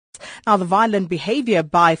Now, the violent behaviour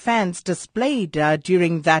by fans displayed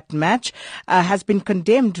during that match has been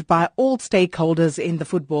condemned by all stakeholders in the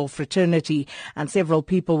football fraternity, and several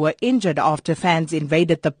people were injured after fans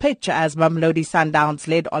invaded the pitch as Mamelodi Sundowns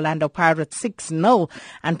led Orlando Pirates 6-0,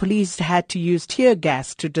 and police had to use tear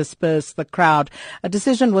gas to disperse the crowd. A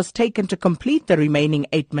decision was taken to complete the remaining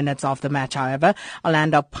 8 minutes of the match. However,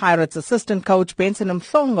 Orlando Pirates assistant coach Benson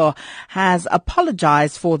Mhlongo has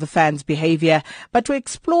apologized for the fans' behavior. But to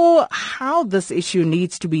explore how this issue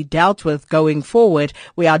needs to be dealt with going forward,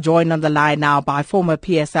 we are joined on the line now by former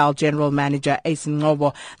PSL General Manager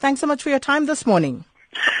Ngcobo. Thanks so much for your time this morning.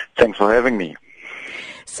 Thanks for having me.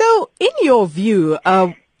 So, in your view,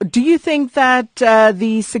 do you think that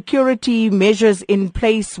the security measures in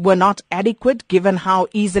place were not adequate, given how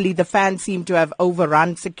easily the fans seem to have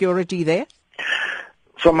overrun security there?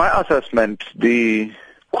 From my assessment, the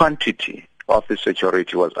quantity of the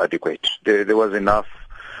security was adequate. There was enough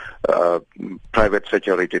private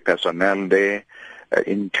security personnel there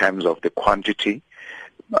in terms of the quantity.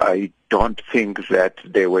 I don't think that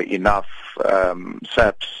there were enough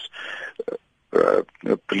SAPS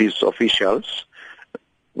police officials.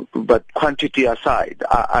 But quantity aside,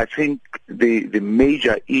 I think the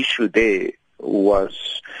major issue there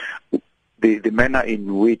was the manner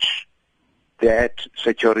in which that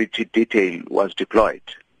security detail was deployed,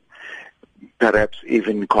 perhaps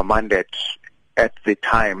even commanded at the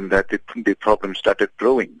time that the problem started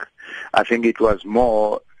growing. I think it was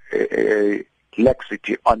more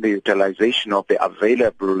laxity on the utilization of the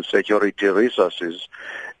available security resources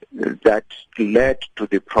that led to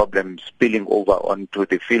the problem spilling over onto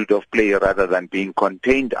the field of play rather than being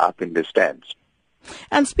contained up in the stands.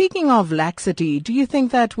 And speaking of laxity, do you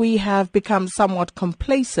think that we have become somewhat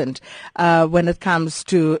complacent when it comes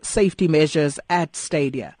to safety measures at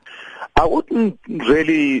stadia? I wouldn't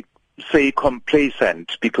really say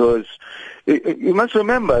complacent, because you must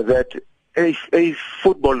remember that a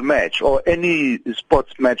football match, or any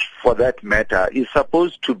sports match for that matter, is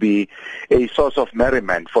supposed to be a source of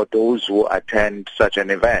merriment for those who attend such an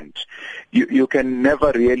event. You can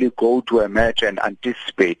never really go to a match and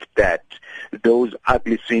anticipate that those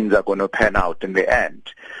ugly scenes are going to pan out in the end.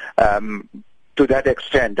 To that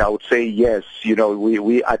extent, I would say yes,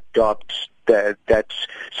 we adopt that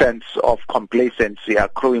sense of complacency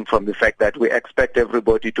accruing from the fact that we expect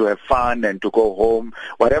everybody to have fun and to go home,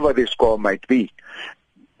 whatever the score might be.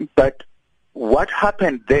 But what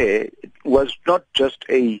happened there was not just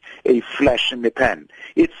a flash in the pan.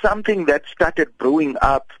 It's something that started brewing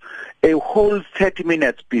up a whole 30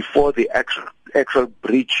 minutes before the actual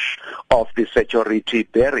breach of the security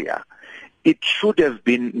barrier. It should have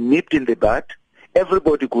been nipped in the bud.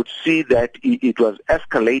 Everybody could see that it was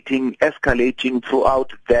escalating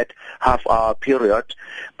throughout that half-hour period,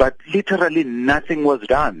 but literally nothing was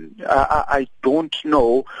done. I don't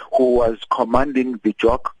know who was commanding the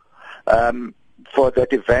jock for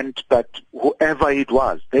that event, but whoever it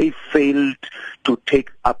was, they failed to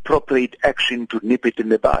take appropriate action to nip it in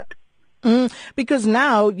the bud. Because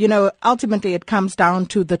now, ultimately it comes down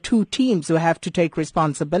to the two teams who have to take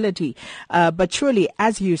responsibility. But surely,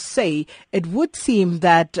 as you say, it would seem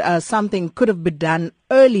that something could have been done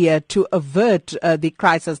earlier to avert the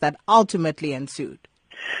crisis that ultimately ensued.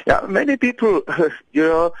 Yeah, many people,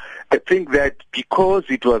 I think that because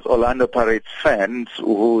it was Orlando Pirates fans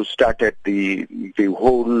who started the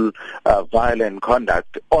whole violent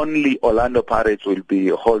conduct, only Orlando Pirates will be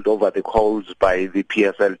hauled over the coals by the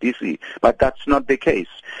PSLDC. But that's not the case.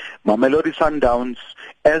 Mamelodi Sundowns,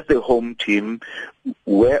 as the home team,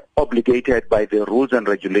 were obligated by the rules and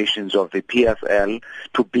regulations of the PSL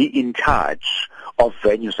to be in charge of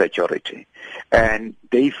venue security. And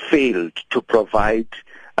they failed to provide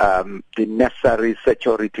the necessary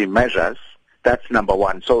security measures. That's number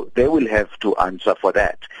one. So they will have to answer for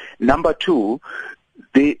that. Number two,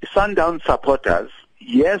 the Sundown supporters,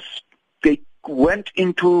 yes, they went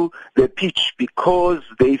into the pitch because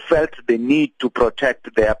they felt the need to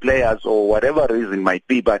protect their players or whatever reason might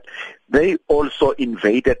be, but they also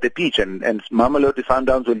invaded the pitch, and Mamelodi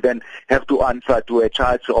Sundowns will then have to answer to a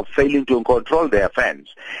charge of failing to control their fans.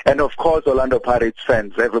 And of course, Orlando Pirates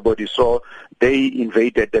fans, everybody saw, they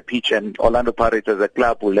invaded the pitch, and Orlando Pirates as a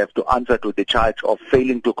club will have to answer to the charge of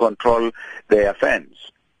failing to control their fans.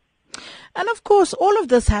 And of course, all of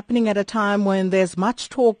this happening at a time when there's much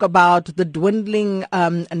talk about the dwindling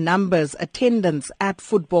numbers, attendance at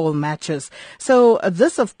football matches. So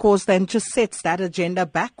this, of course, then just sets that agenda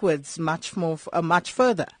backwards much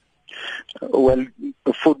further. Well,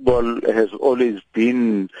 football has always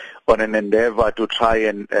been on an endeavor to try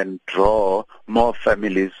and draw more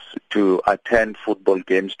families to attend football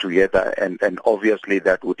games together, and obviously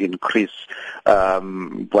that would increase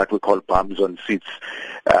what we call bums on seats.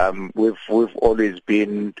 We've always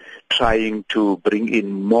been trying to bring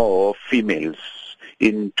in more females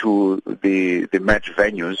into the match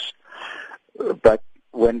venues, but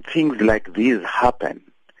when things like these happen,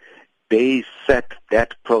 they set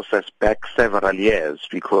that process back several years,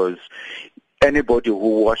 because anybody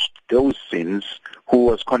who watched those scenes, who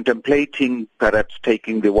was contemplating perhaps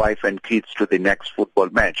taking the wife and kids to the next football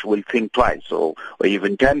match, will think twice or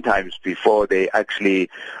even 10 times before they actually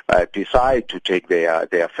decide to take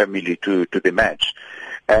their family to the match.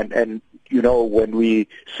 And you know, when we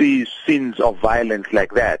see scenes of violence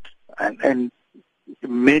like that, and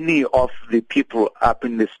many of the people up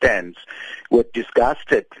in the stands were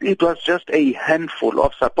disgusted. It was just a handful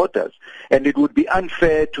of supporters, and it would be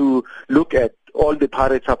unfair to look at all the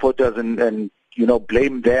Pirates supporters and you know,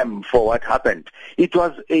 blame them for what happened. It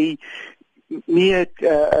was a mere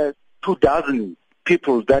 2,000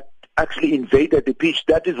 people that actually invaded the pitch.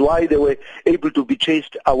 That is why they were able to be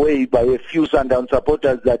chased away by a few Sundowns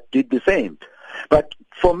supporters that did the same. But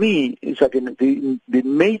for me, the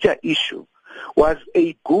major issue was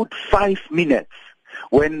a good 5 minutes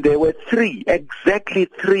when there were exactly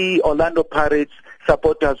three Orlando Pirates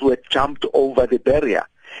supporters who had jumped over the barrier.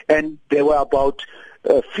 And there were about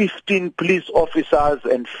 15 police officers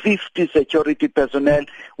and 50 security personnel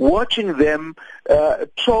watching them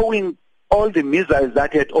throwing all the missiles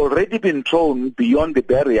that had already been thrown beyond the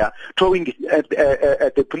barrier, throwing at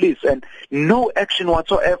the police, and no action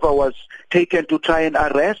whatsoever was taken to try and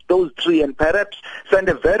arrest those three and perhaps send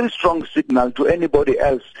a very strong signal to anybody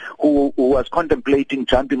else who was contemplating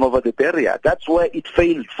jumping over the barrier. That's where it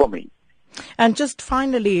failed for me. And just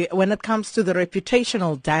finally, when it comes to the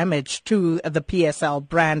reputational damage to the PSL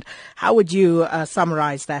brand, how would you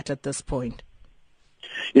summarize that at this point?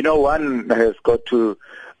 You know, one has got to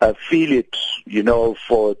feel it, you know,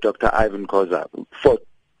 for Dr. Ivan Khoza, for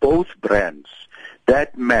both brands.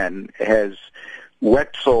 That man has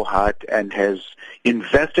worked so hard and has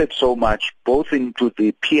invested so much both into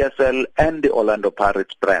the PSL and the Orlando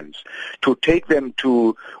Pirates brands to take them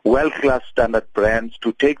to world-class standard brands,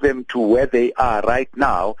 to take them to where they are right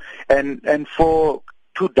now, and for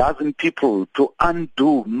 2,000 people to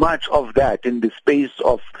undo much of that in the space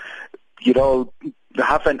of, you know,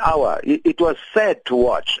 half an hour. It was sad to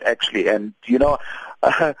watch, actually, and you know,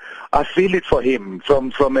 I feel it for him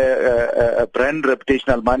from a brand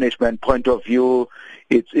reputational management point of view.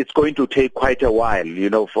 It's going to take quite a while, you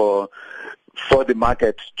know, for the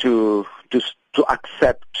market to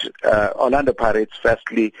accept Orlando Pirates,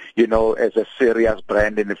 firstly, you know, as a serious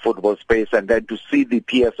brand in the football space, and then to see the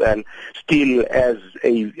PSL still as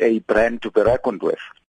a brand to be reckoned with.